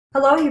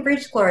Hello, you've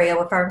reached Gloria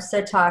with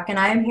Farmstead Talk, and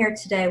I am here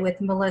today with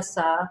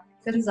Melisa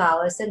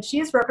Gonzalez, and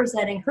she is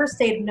representing her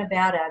state of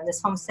Nevada in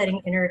this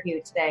homesteading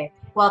interview today.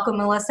 Welcome,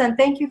 Melissa, and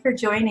thank you for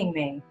joining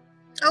me.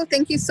 Oh,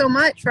 thank you so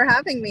much for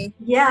having me.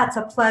 Yeah, it's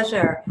a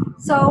pleasure.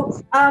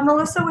 So,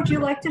 Melissa, would you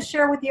like to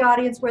share with the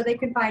audience where they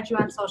can find you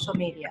on social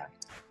media?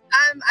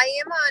 I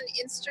am on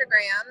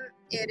Instagram.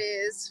 It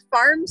is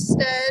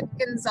Farmstead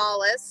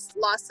Gonzalez,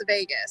 Las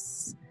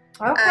Vegas.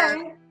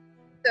 Okay.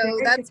 So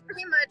Very that's good.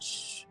 pretty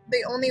much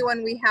the only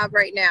one we have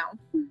right now.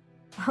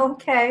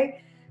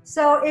 Okay.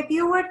 So, if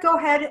you would go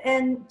ahead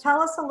and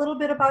tell us a little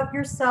bit about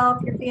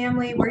yourself, your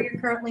family, where you're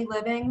currently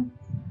living.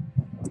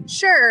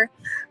 Sure.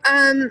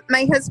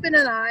 My husband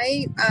and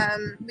I,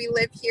 we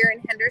live here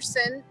in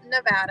Henderson,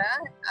 Nevada.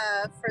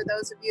 For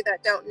those of you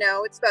that don't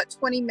know, it's about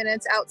 20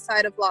 minutes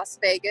outside of Las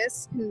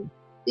Vegas. Can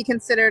be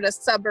considered a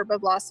suburb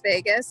of Las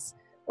Vegas.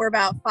 We're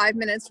about 5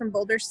 minutes from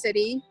Boulder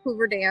City,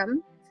 Hoover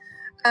Dam.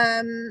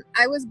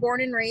 I was born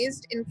and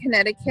raised in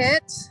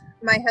Connecticut.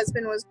 My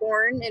husband was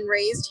born and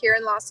raised here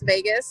in Las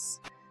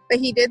Vegas, but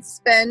he did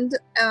spend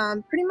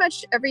pretty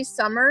much every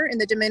summer in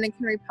the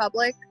Dominican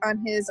Republic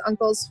on his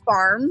uncle's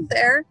farm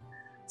there.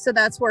 So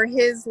that's where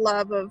his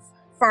love of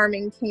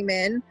farming came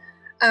in.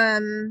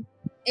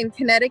 In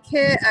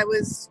Connecticut, I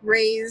was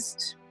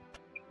raised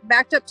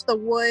backed up to the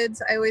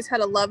woods. I always had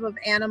a love of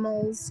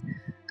animals.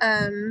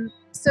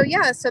 So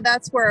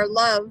that's where our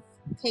love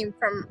came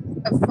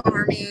from, of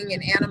farming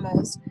and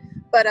animals.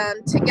 But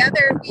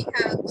together we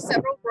have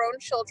several grown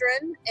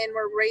children, and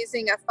we're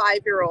raising a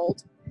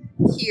 5-year-old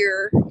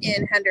here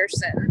in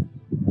Henderson.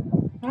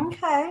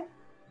 Okay.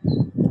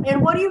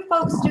 And what do you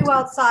folks do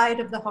outside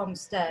of the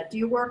homestead? Do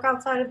you work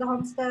outside of the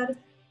homestead?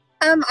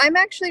 I'm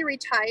actually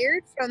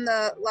retired from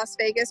the Las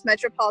Vegas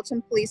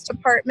Metropolitan Police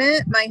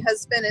Department. My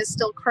husband is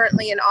still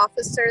currently an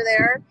officer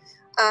there.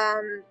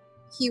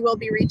 He will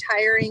be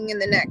retiring in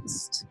the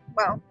next,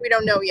 well, we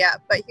don't know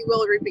yet, but he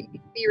will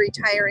be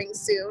retiring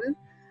soon.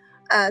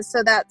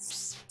 So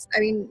that's,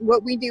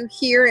 what we do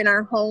here in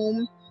our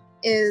home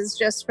is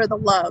just for the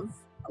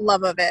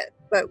love of it.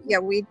 But yeah,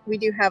 we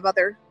do have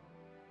other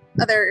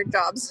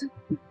jobs.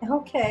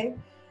 Okay.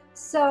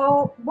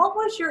 So, what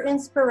was your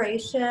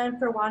inspiration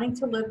for wanting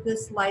to live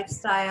this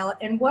lifestyle,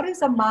 and what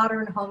does a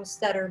modern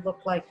homesteader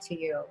look like to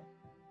you?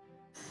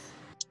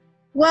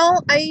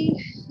 Well,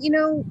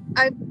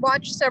 I've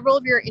watched several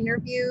of your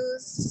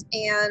interviews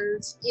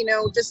and,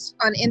 just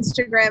on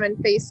Instagram and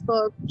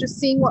Facebook, just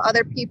seeing what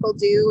other people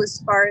do as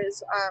far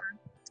as,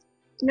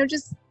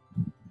 just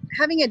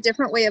having a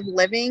different way of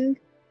living,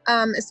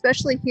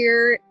 especially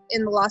here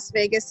in the Las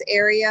Vegas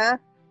area,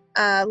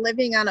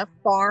 living on a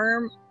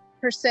farm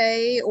per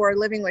se, or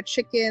living with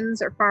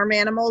chickens or farm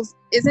animals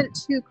isn't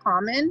too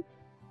common.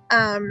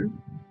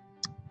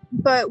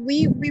 But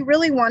we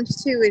really want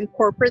to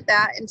incorporate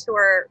that into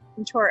our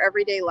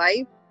everyday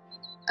life.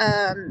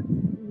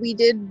 We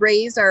did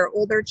raise our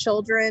older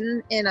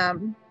children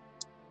in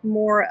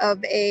more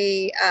of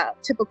a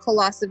typical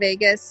Las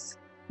Vegas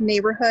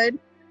neighborhood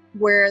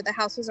where the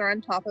houses are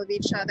on top of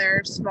each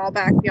other, small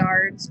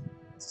backyards.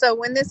 So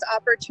when this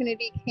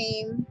opportunity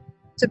came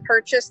to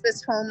purchase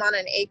this home on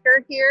an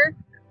acre here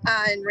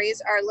and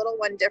raise our little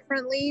one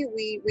differently,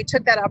 we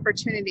took that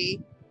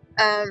opportunity.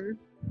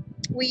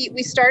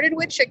 We started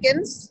with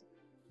chickens,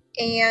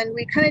 and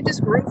we kind of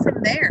just grew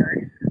from there.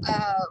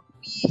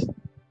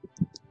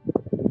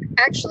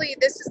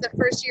 This is the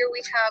first year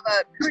we have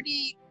a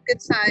pretty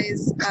good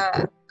size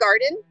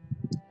garden,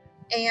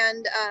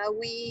 and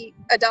we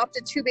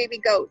adopted 2 baby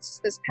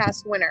goats this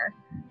past winter.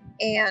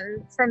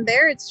 And from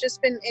there, it's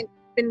just been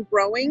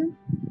growing.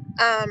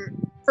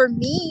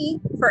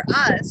 For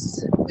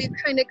us, we've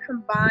kind of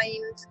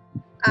combined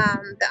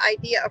the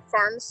idea of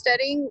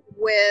farmsteading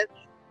with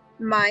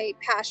my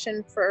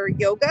passion for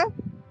yoga,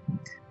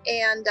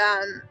 and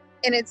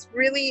it's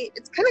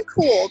kind of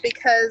cool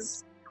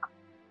because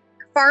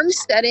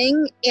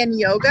farmsteading and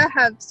yoga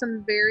have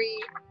some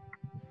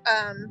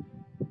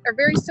are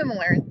very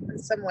similar in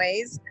some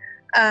ways.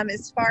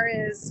 As far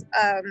as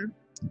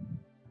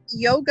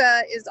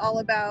yoga is all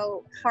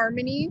about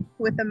harmony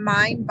with the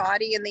mind,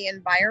 body, and the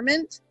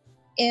environment,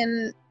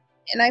 and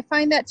I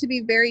find that to be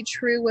very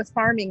true with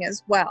farming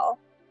as well.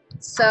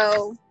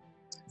 So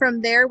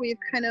from there, we've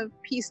kind of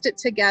pieced it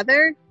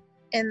together,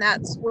 and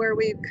that's where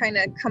we've kind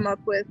of come up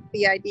with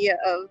the idea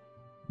of,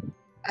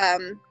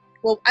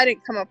 I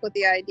didn't come up with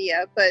the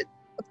idea, but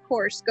of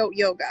course, goat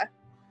yoga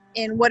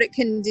and what it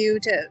can do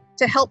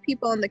to help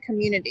people in the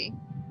community.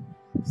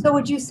 So,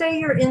 would you say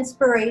your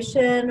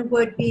inspiration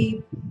would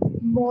be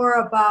more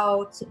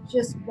about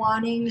just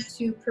wanting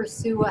to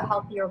pursue a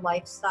healthier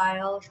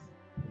lifestyle?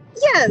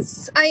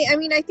 Yes,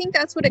 I think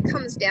that's what it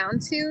comes down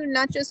to,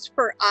 not just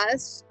for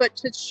us, but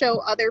to show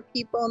other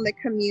people in the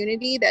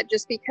community that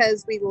just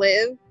because we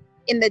live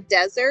in the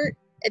desert,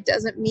 it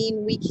doesn't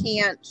mean we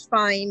can't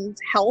find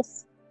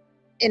health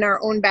in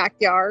our own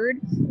backyard.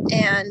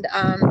 And,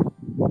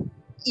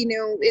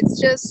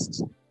 it's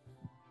just,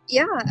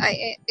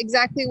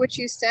 exactly what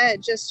you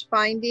said, just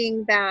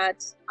finding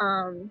that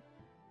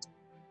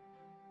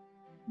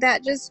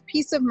that just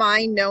peace of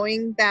mind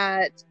knowing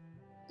that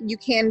you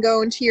can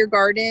go into your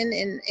garden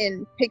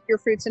and pick your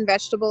fruits and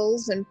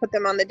vegetables and put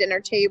them on the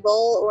dinner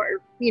table, or,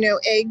 you know,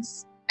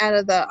 eggs out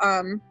of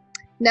the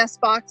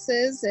nest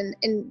boxes,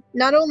 and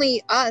not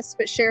only us,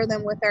 but share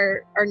them with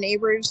our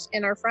neighbors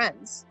and our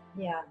friends.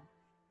 Yeah.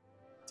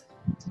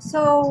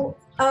 So,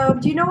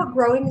 do you know what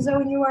growing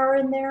zone you are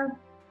in there?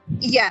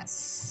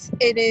 Yes,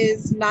 it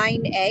is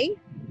 9A.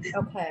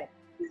 Okay.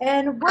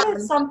 And what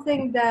is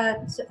something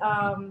that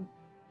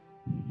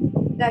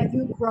that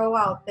you grow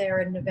out there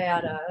in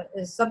Nevada?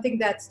 Is something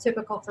that's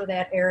typical for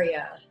that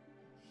area?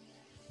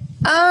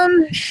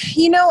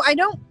 You know, I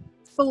don't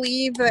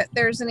believe that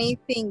there's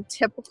anything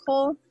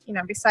typical, you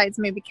know, besides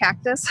maybe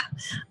cactus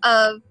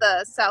of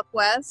the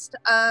Southwest.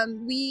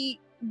 We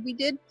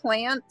did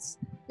plant.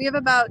 We have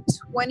about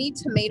 20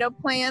 tomato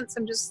plants.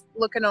 I'm just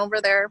looking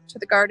over there to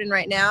the garden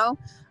right now.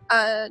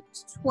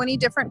 20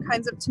 different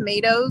kinds of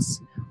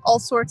tomatoes, all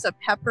sorts of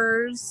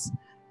peppers,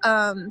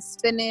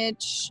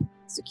 spinach,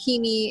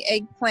 zucchini,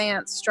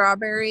 eggplant,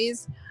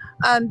 strawberries.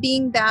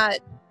 Being that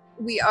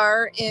we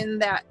are in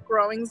that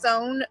growing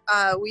zone,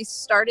 we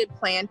started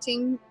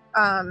planting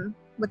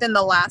within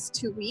the last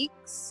 2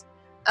 weeks.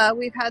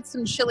 We've had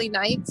some chilly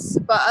nights,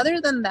 but other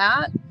than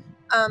that,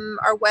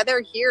 our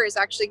weather here is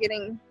actually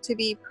getting to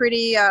be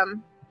pretty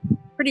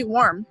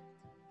warm.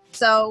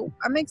 So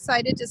I'm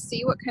excited to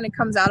see what kind of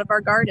comes out of our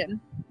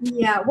garden.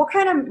 Yeah. What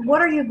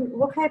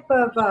type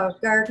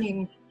of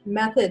gardening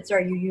methods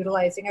are you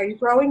utilizing? Are you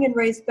growing in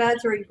raised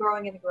beds, or are you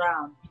growing in the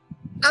ground?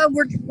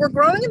 We're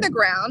growing in the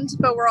ground,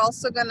 but we're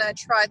also gonna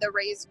try the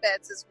raised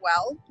beds as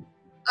well.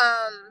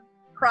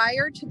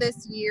 Prior to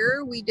this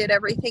year, we did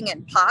everything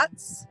in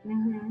pots.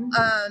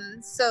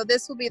 Mm-hmm. So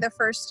this will be the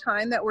first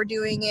time that we're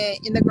doing it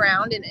in the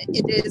ground, and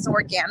it is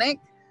organic.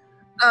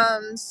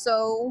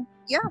 So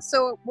yeah,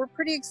 so we're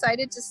pretty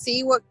excited to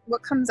see what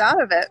comes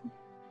out of it.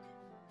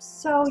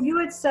 So you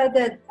had said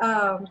that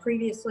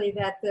previously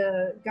that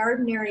the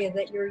garden area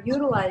that you're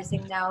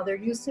utilizing now, there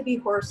used to be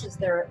horses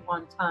there at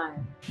one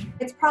time.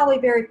 It's probably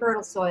very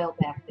fertile soil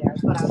back there,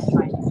 is what I was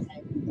trying to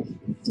say.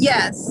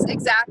 Yes,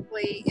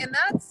 exactly. And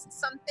that's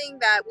something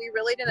that we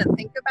really didn't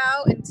think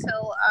about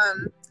until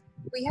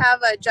we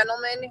have a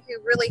gentleman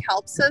who really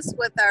helps us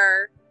with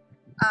our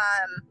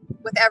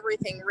with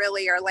everything,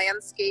 really, our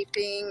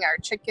landscaping, our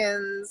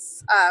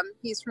chickens.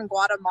 He's from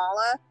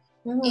Guatemala.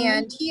 Mm-hmm.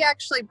 And he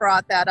actually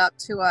brought that up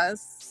to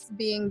us,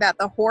 being that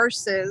the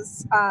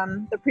horses,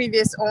 the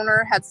previous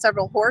owner had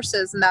several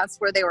horses, and that's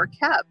where they were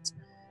kept.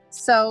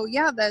 So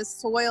yeah, the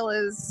soil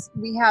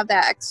we have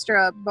that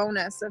extra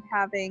bonus of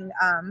having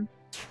a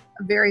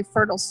very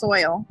fertile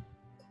soil.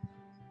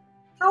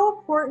 How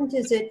important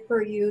is it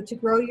for you to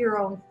grow your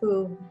own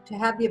food, to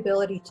have the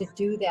ability to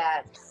do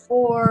that,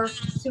 or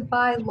to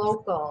buy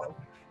local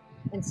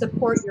and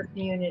support your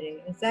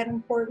community? Is that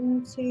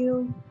important to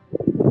you?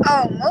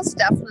 Oh, most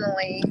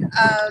definitely.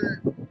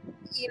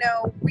 You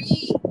know,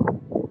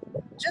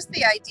 just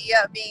the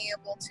idea of being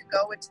able to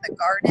go into the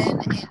garden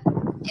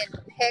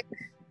and pick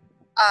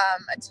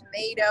a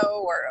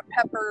tomato or a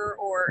pepper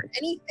or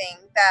anything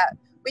that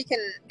we can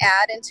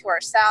add into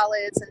our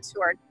salads,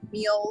 into our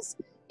meals.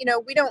 You know,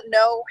 we don't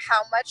know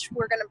how much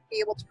we're going to be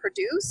able to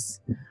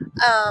produce,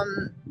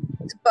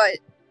 but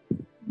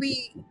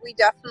we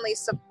definitely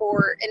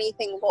support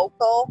anything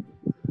local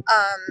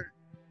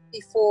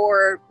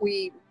before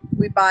we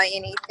buy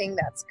anything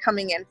that's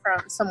coming in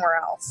from somewhere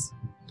else.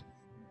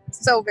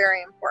 So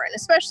very important,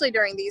 especially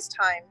during these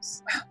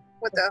times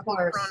with the whole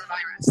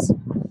coronavirus.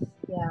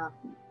 Yeah.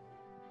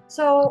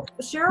 So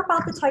share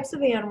about the types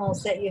of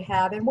animals that you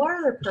have and what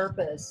are their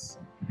purpose?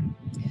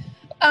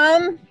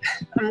 I'm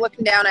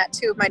looking down at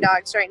two of my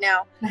dogs right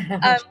now. We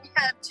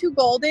have two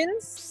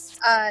Goldens,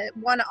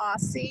 one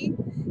Aussie,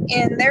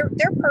 and their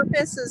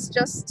purpose is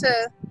just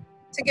to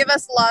give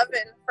us love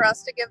and for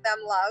us to give them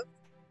love.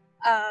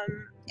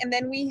 And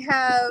then we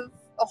have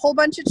a whole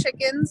bunch of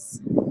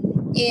chickens,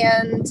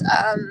 and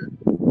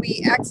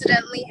we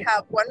accidentally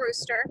have one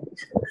rooster.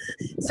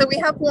 So we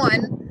have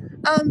one.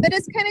 But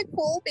it's kind of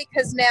cool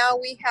because now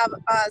we have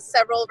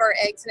several of our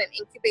eggs in an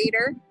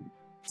incubator.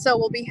 So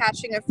we'll be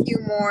hatching a few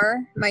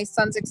more. My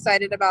son's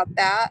excited about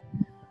that.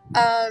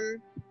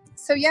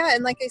 So yeah,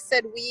 and like I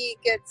said, we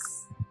get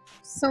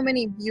so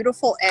many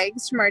beautiful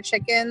eggs from our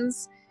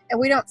chickens, and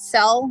we don't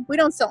sell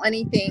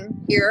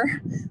anything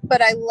here,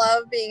 but I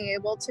love being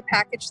able to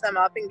package them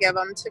up and give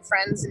them to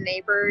friends and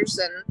neighbors,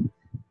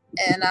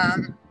 and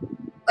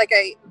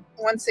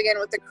once again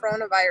with the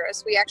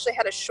coronavirus, we actually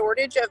had a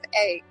shortage of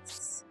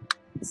eggs,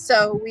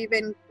 so we've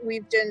been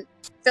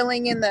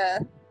filling in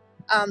the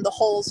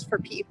holes for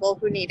people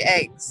who need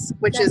eggs,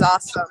 which is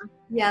awesome.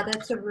 Yeah,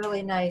 that's a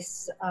really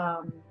nice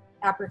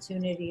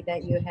opportunity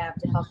that you have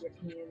to help your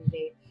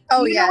community.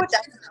 Oh yeah,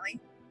 definitely.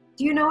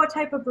 Do you know what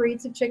type of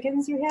breeds of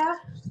chickens you have?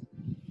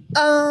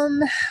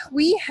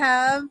 We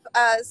have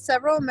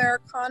several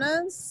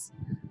Americanas.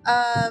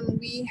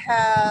 We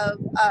have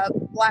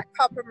black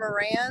copper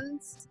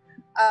Morans,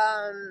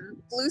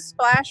 blue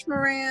splash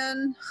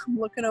Moran. I'm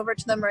looking over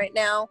to them right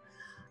now.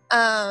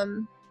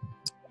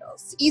 What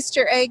else?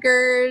 Easter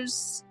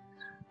eggers.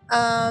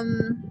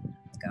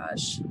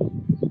 Gosh.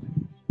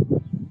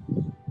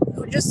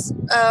 Just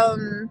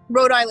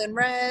Rhode Island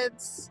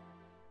Reds.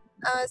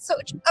 So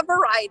a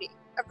variety.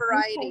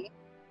 Okay.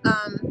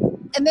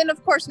 And then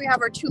of course we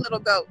have our two little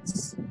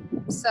goats.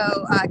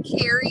 So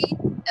Carrie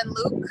and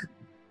Luke,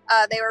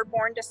 they were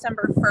born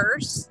December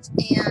 1st,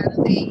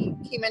 and they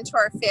came into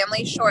our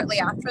family shortly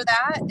after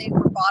that. They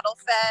were bottle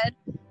fed,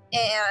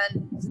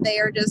 and they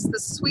are just the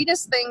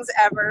sweetest things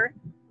ever.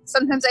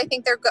 Sometimes I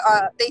think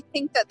they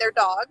think that they're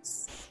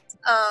dogs.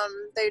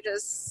 They're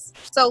just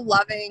so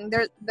loving.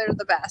 They're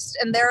the best,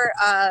 and they're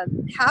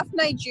half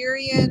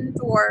Nigerian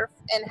dwarf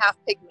and half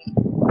pygmy.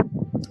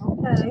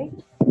 Okay.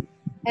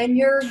 And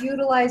you're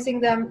utilizing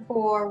them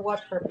for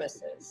what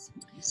purposes?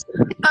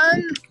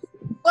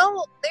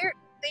 Well,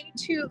 they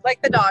too,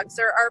 like the dogs,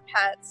 they're our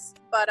pets,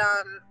 but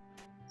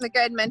like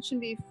I had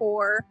mentioned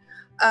before,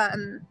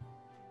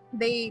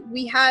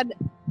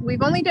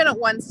 we've only done it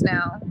once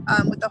now.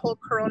 With the whole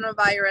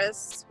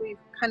coronavirus, we've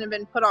kind of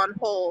been put on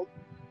hold.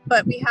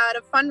 But we had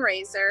a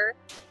fundraiser,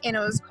 and it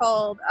was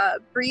called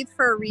Breathe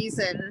for a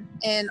Reason,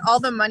 and all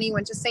the money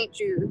went to St.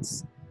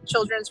 Jude's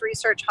Children's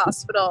Research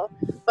Hospital,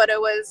 but it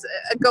was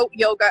a goat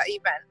yoga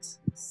event.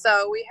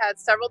 So we had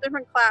several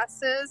different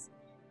classes,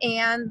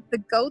 and the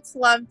goats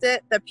loved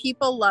it. The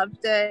people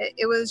loved it.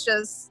 It was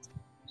just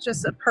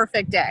a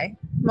perfect day,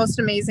 most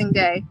amazing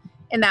day.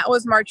 And that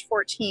was March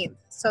 14th.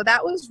 So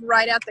that was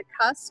right at the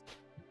cusp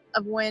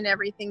of when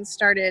everything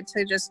started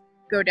to just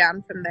go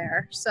down from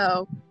there.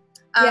 So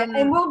yeah,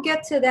 and we'll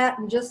get to that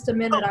in just a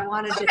minute. I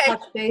wanted to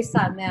touch base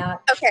on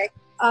that. Okay.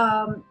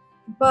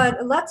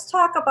 But let's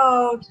talk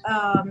about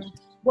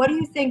what do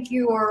you think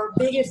your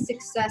biggest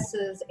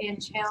successes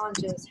and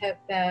challenges have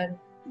been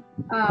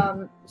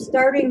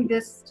starting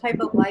this type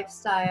of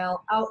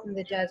lifestyle out in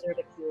the desert,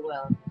 if you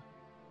will?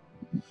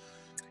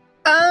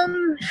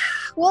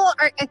 Well,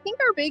 I think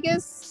our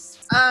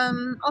biggest,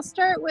 I'll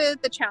start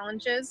with the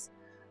challenges.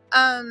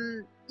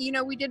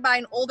 We did buy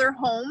an older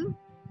home.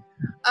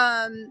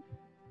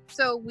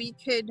 So we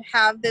could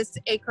have this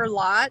acre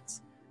lot.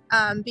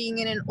 Being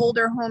in an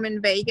older home in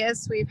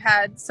Vegas, we've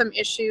had some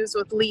issues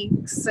with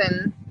leaks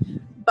and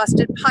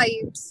busted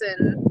pipes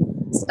and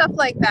stuff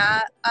like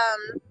that.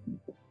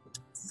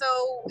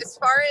 So as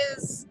far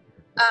as,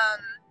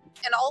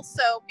 and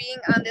also being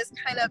on this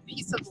kind of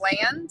piece of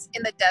land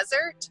in the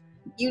desert,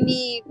 you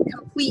need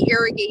complete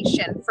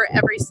irrigation for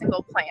every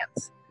single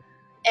plant.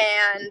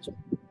 And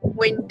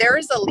when there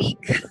is a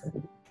leak,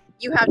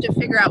 you have to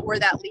figure out where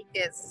that leak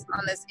is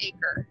on this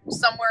acre,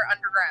 somewhere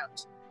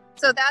underground.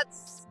 So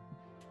that's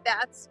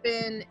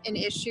been an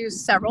issue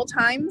several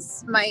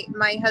times.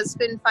 My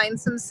husband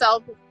finds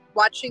himself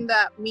watching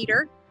that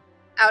meter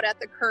out at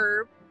the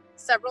curb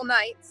several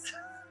nights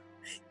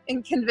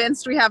and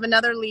convinced we have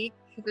another leak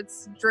if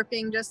it's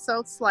dripping just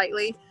so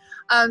slightly.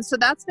 So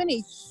that's been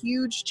a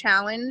huge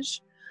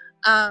challenge.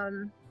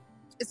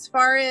 As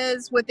far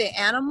as with the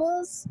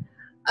animals,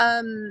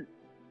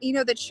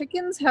 the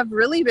chickens have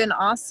really been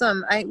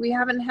awesome. We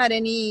haven't had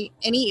any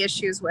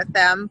issues with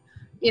them.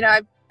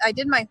 I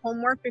did my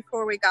homework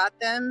before we got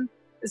them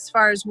as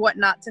far as what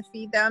not to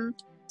feed them,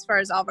 as far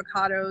as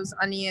avocados,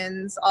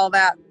 onions, all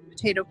that,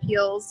 potato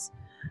peels.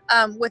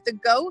 With the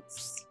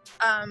goats,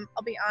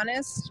 I'll be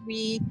honest,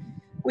 we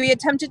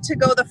attempted to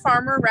go the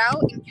farmer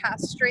route and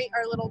castrate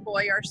our little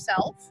boy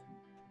ourselves,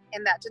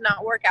 and that did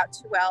not work out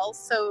too well.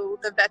 So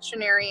the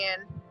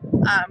veterinarian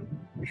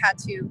had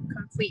to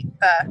complete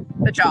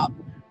the job.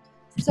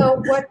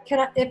 So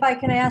if I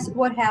can ask,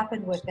 what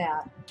happened with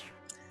that?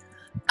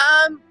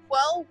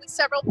 Well,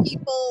 several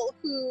people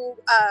who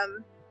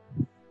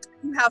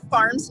have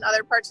farms in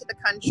other parts of the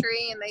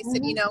country, and they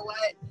said, you know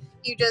what,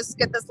 you just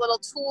get this little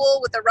tool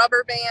with a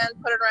rubber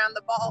band, put it around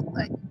the ball.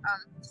 I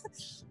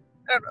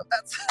don't know if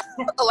that's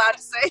allowed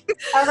to say.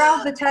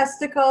 Around the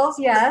testicles,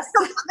 yes.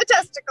 The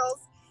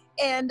testicles.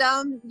 And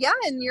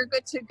and you're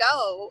good to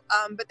go.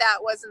 But that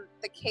wasn't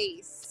the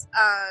case.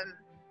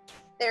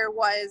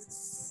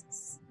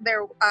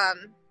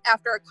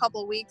 After a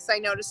couple of weeks, I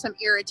noticed some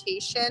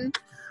irritation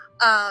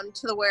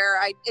to the where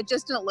it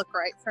just didn't look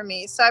right for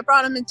me. So I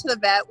brought him into the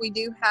vet. We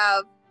do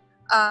have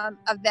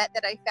a vet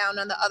that I found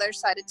on the other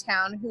side of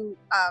town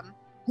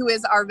who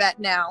is our vet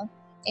now,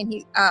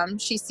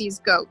 and she sees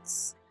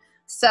goats.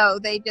 So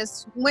they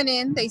just went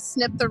in, they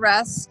snipped the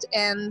rest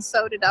and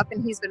sewed it up,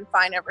 and he's been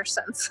fine ever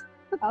since.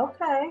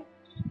 Okay.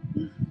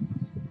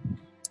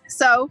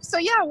 So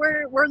yeah,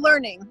 we're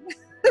learning.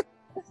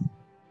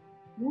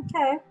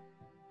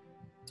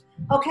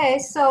 Okay,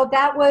 so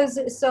that was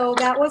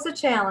a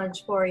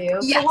challenge for you.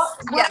 Yes.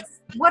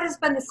 So what has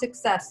been the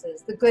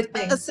successes, the good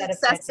things? The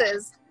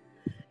successes.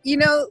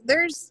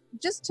 There's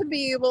just to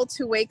be able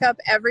to wake up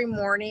every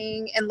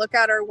morning and look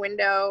out our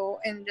window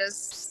and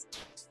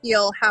just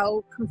feel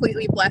how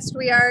completely blessed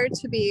we are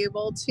to be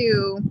able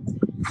to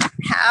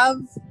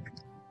have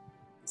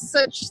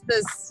such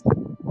this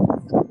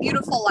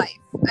beautiful life.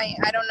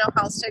 I don't know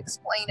how else to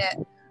explain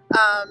it.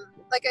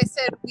 Like I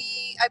said,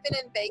 I've been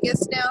in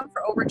Vegas now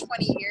for over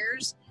 20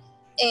 years,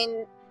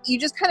 and you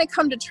just kind of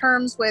come to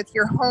terms with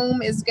your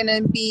home is going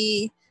to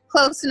be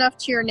close enough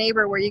to your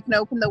neighbor where you can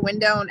open the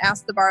window and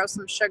ask to borrow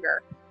some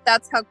sugar.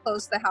 That's how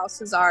close the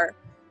houses are.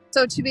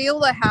 So to be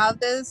able to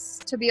have this,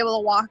 to be able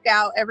to walk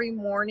out every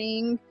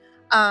morning,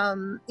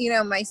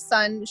 my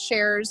son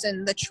shares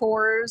in the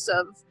chores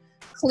of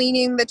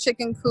cleaning the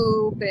chicken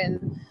coop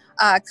and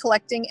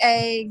collecting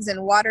eggs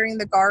and watering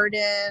the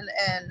garden.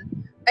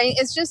 And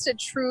it's just a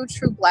true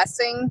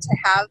blessing to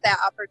have that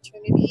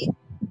opportunity.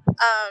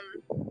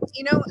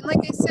 And like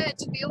I said,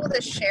 to be able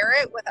to share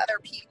it with other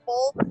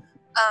people.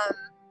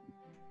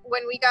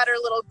 When we got our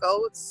little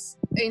goats,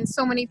 and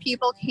so many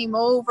people came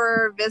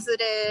over,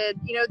 visited,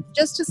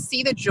 just to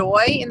see the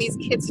joy in these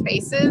kids'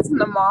 faces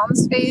and the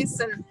mom's face.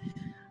 And,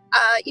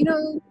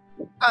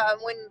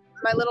 when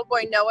my little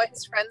boy Noah,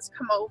 his friends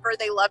come over,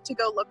 they love to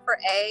go look for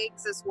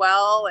eggs as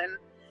well. And,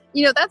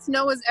 that's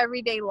Noah's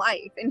everyday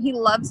life. And he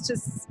loves to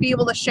be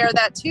able to share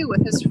that too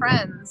with his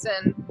friends.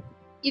 And,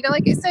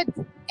 like I said,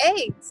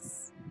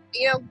 eggs,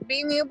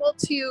 being able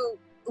to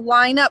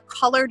line up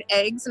colored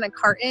eggs in a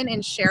carton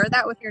and share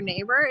that with your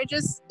neighbor, it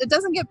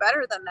doesn't get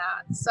better than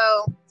that.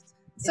 So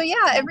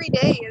yeah, every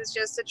day is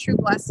just a true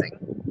blessing.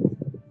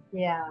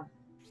 Yeah.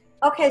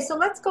 Okay, so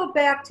let's go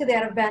back to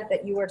that event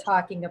that you were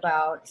talking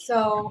about.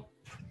 So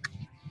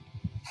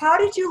how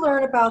did you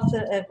learn about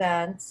the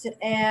event?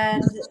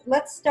 And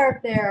let's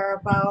start there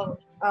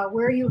about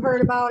where you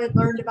heard about it,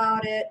 learned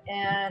about it,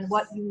 and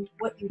what you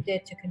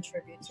did to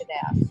contribute to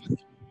that.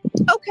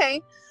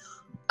 Okay.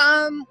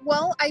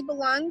 Well, I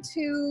belong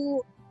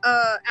to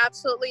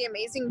absolutely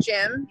amazing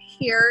gym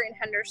here in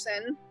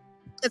Henderson.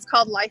 It's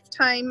called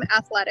Lifetime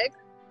Athletic.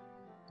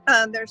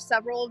 There's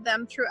several of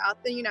them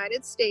throughout the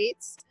United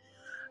States.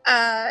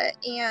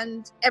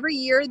 And every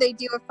year they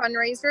do a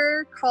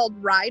fundraiser called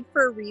Ride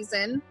for a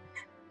Reason.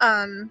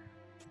 And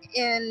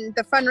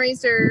the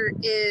fundraiser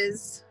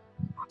is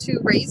to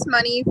raise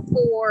money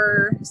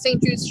for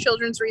St. Jude's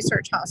Children's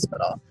Research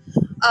Hospital.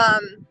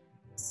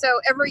 So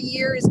every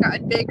year has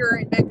gotten bigger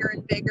and bigger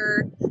and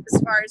bigger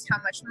as far as how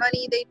much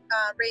money they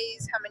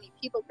raise, how many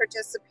people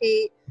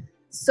participate.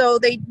 So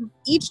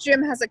each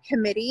gym has a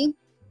committee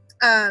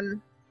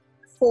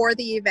for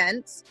the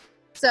events.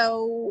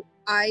 So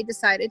I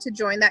decided to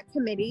join that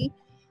committee.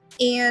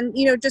 And,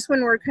 just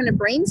when we're kind of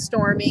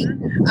brainstorming,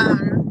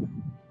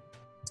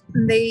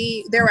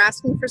 they were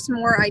asking for some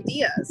more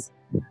ideas.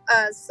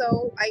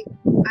 So I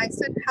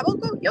said, how about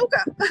go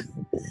yoga?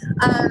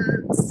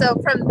 So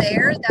from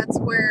there, that's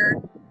where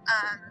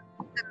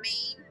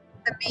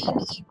the main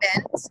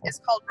event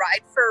is called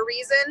Ride for a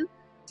Reason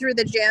through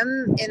the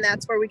gym, and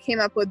that's where we came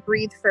up with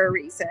Breathe for a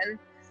Reason.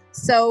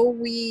 So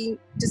we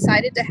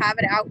decided to have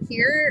it out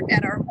here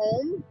at our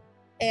home,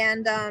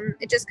 and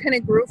it just kind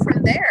of grew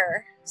from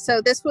there.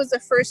 So this was the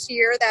first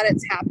year that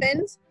it's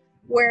happened,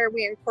 where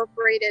we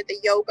incorporated the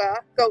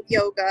goat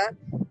yoga,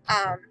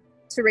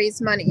 to raise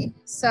money.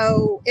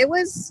 So it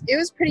was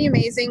pretty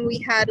amazing. We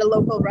had a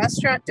local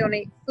restaurant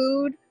donate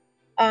food.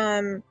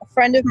 A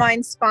friend of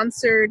mine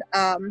sponsored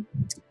a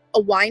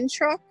wine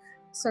truck.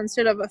 So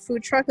instead of a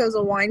food truck, it was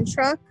a wine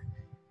truck.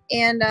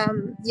 And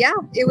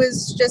it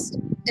was just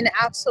an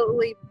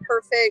absolutely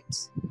perfect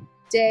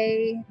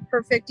day,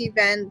 perfect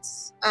event.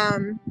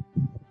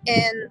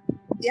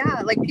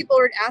 Like people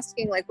were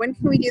asking, like, when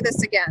can we do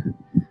this again?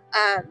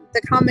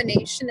 The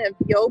combination of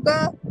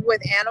yoga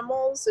with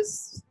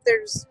animals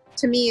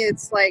to me,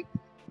 it's like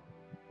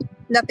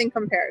nothing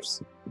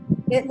compares.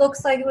 It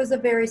looks like it was a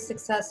very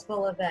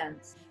successful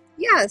event.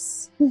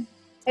 Yes.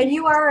 And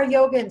you are a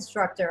yoga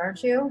instructor,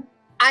 aren't you?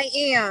 I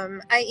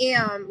am.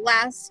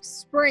 Last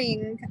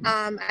spring,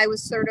 I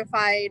was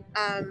certified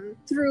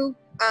through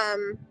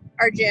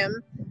our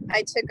gym.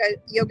 I took a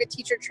yoga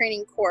teacher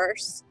training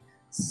course.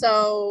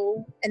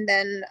 So, and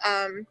then,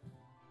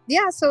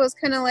 so it was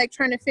kind of like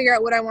trying to figure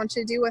out what I want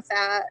to do with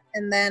that.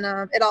 And then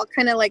it all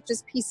kind of like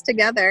just pieced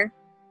together.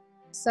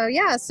 So,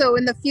 so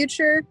in the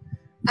future,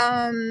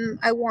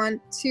 I want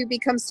to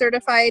become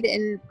certified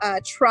in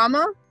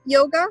trauma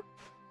yoga.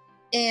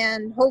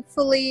 And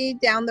hopefully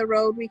down the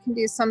road, we can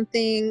do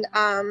something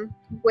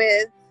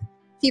with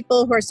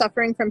people who are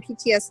suffering from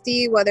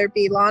PTSD, whether it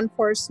be law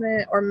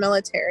enforcement or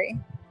military.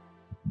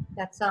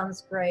 That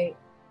sounds great.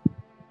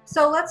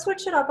 So let's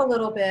switch it up a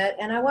little bit.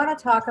 And I want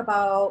to talk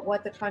about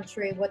what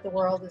the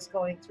world is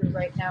going through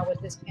right now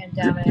with this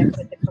pandemic,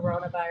 with the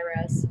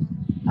coronavirus.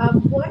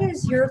 What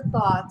is your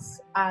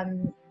thoughts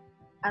on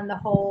the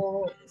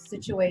whole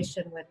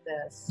situation with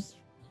this?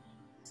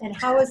 And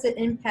how is it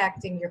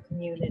impacting your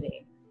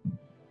community?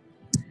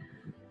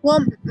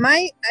 Well,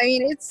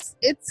 it's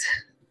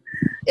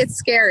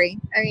scary.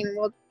 I mean,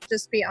 we'll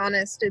just be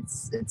honest.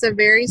 It's a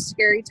very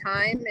scary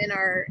time in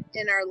our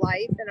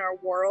life, in our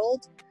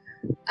world.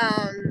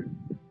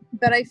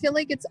 But I feel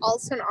like it's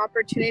also an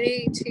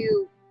opportunity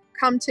to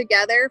come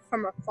together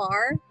from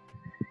afar.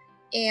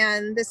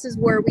 And this is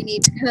where we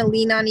need to kind of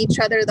lean on each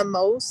other the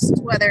most,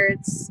 whether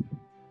it's,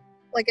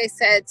 like I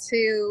said,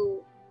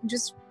 to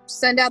just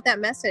send out that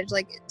message.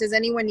 Like, does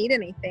anyone need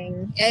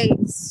anything?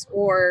 Eggs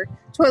or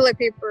toilet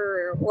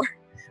paper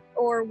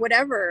or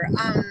whatever.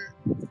 And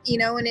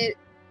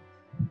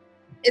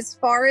as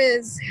far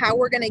as how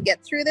we're going to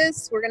get through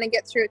this, we're going to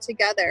get through it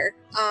together.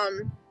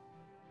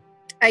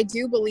 I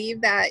do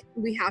believe that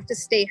we have to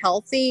stay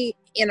healthy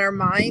in our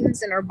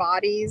minds and our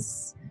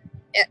bodies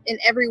in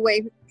every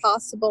way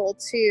possible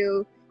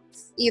to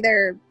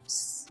either,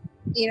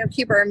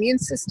 keep our immune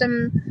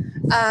system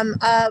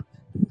up,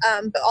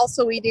 but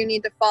also we do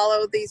need to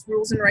follow these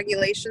rules and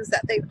regulations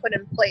that they put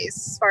in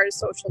place as far as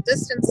social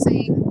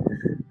distancing.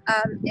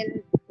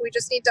 And we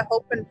just need to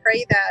hope and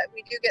pray that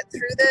we do get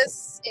through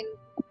this, and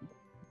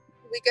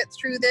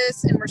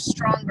we're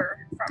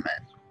stronger from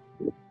it.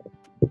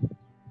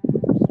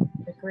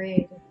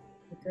 Agreed.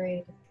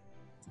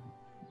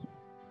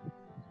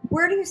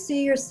 Where do you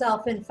see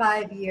yourself in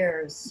 5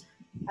 years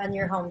on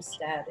your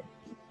homestead?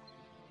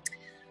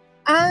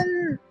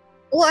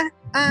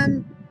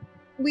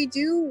 We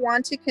do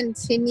want to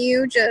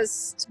continue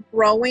just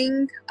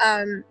growing.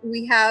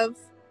 We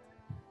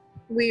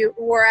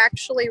were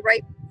actually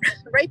right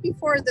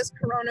before this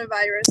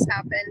coronavirus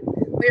happened,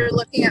 we were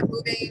looking at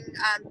moving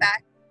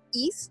back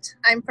east.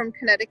 I'm from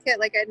Connecticut,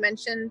 like I'd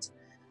mentioned,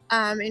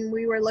 and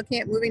we were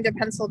looking at moving to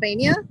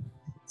Pennsylvania,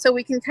 so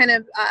we can kind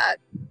of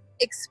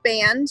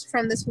expand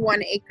from this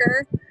 1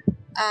 acre.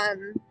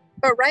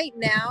 But right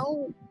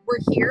now we're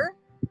here.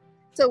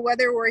 So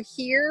whether we're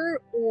here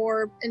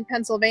or in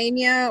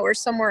Pennsylvania or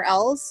somewhere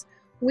else,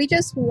 we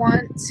just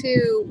want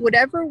to,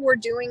 whatever we're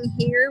doing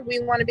here, we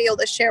want to be able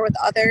to share with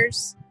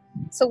others.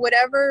 So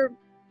whatever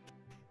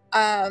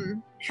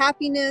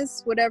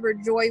happiness, whatever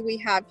joy we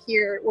have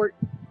here, or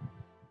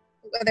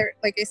whether,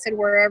 like I said,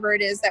 wherever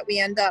it is that we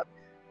end up,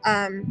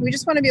 we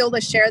just want to be able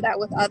to share that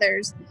with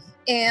others.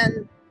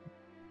 And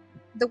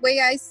the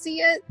way I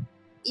see it,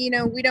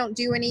 we don't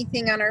do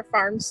anything on our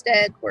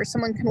farmstead where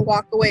someone can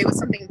walk away with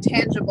something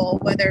tangible,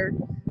 whether,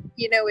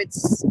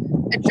 it's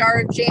a jar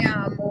of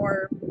jam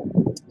or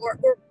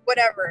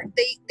whatever.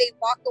 They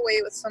walk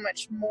away with so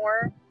much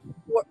more,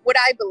 what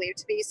I believe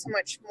to be so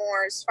much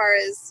more, as far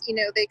as,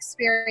 the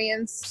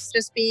experience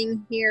just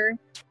being here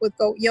with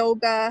goat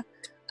yoga.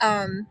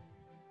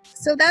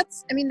 So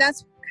that's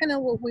kind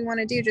of what we want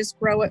to do, just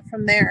grow it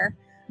from there,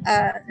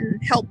 and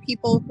help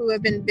people who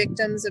have been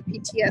victims of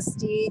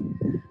PTSD,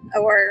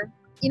 or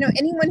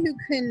anyone who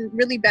can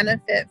really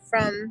benefit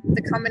from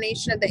the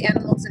combination of the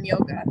animals and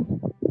yoga.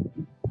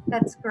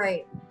 That's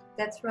great.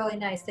 That's really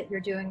nice that you're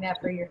doing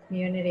that for your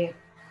community.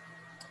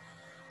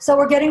 So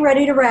we're getting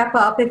ready to wrap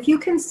up. If you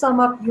can sum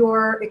up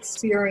your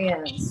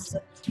experience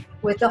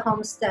with the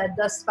homestead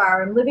thus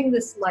far and living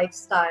this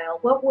lifestyle,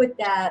 what would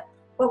that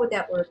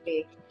word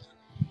be?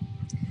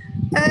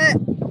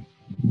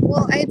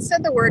 Well, I had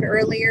said the word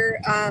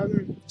earlier,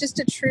 just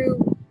a true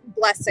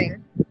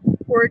blessing.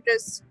 We're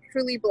just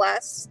truly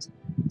blessed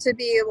to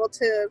be able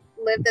to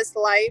live this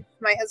life,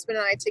 my husband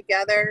and I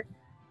together,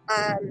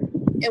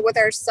 and with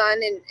our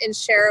son, and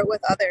share it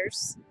with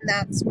others. And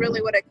that's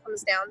really what it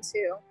comes down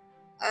to.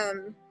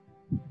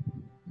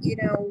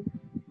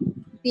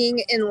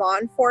 Being in law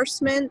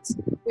enforcement,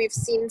 we've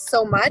seen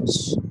so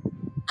much.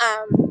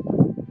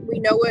 We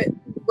know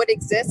what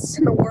exists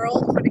in the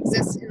world, what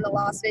exists in the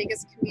Las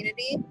Vegas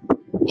community,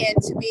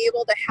 and to be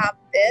able to have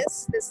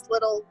this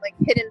little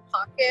hidden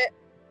pocket,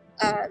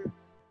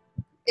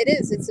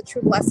 it's a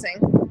true blessing.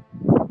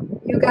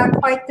 You got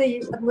quite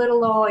the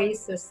little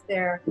oasis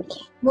there.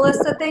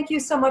 Melisa, thank you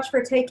so much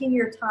for taking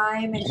your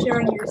time and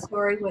sharing your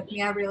story with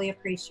me. I really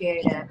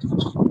appreciate it.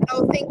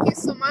 Oh, thank you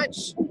so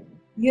much.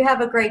 You have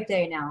a great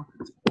day now.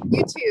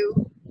 You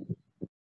too.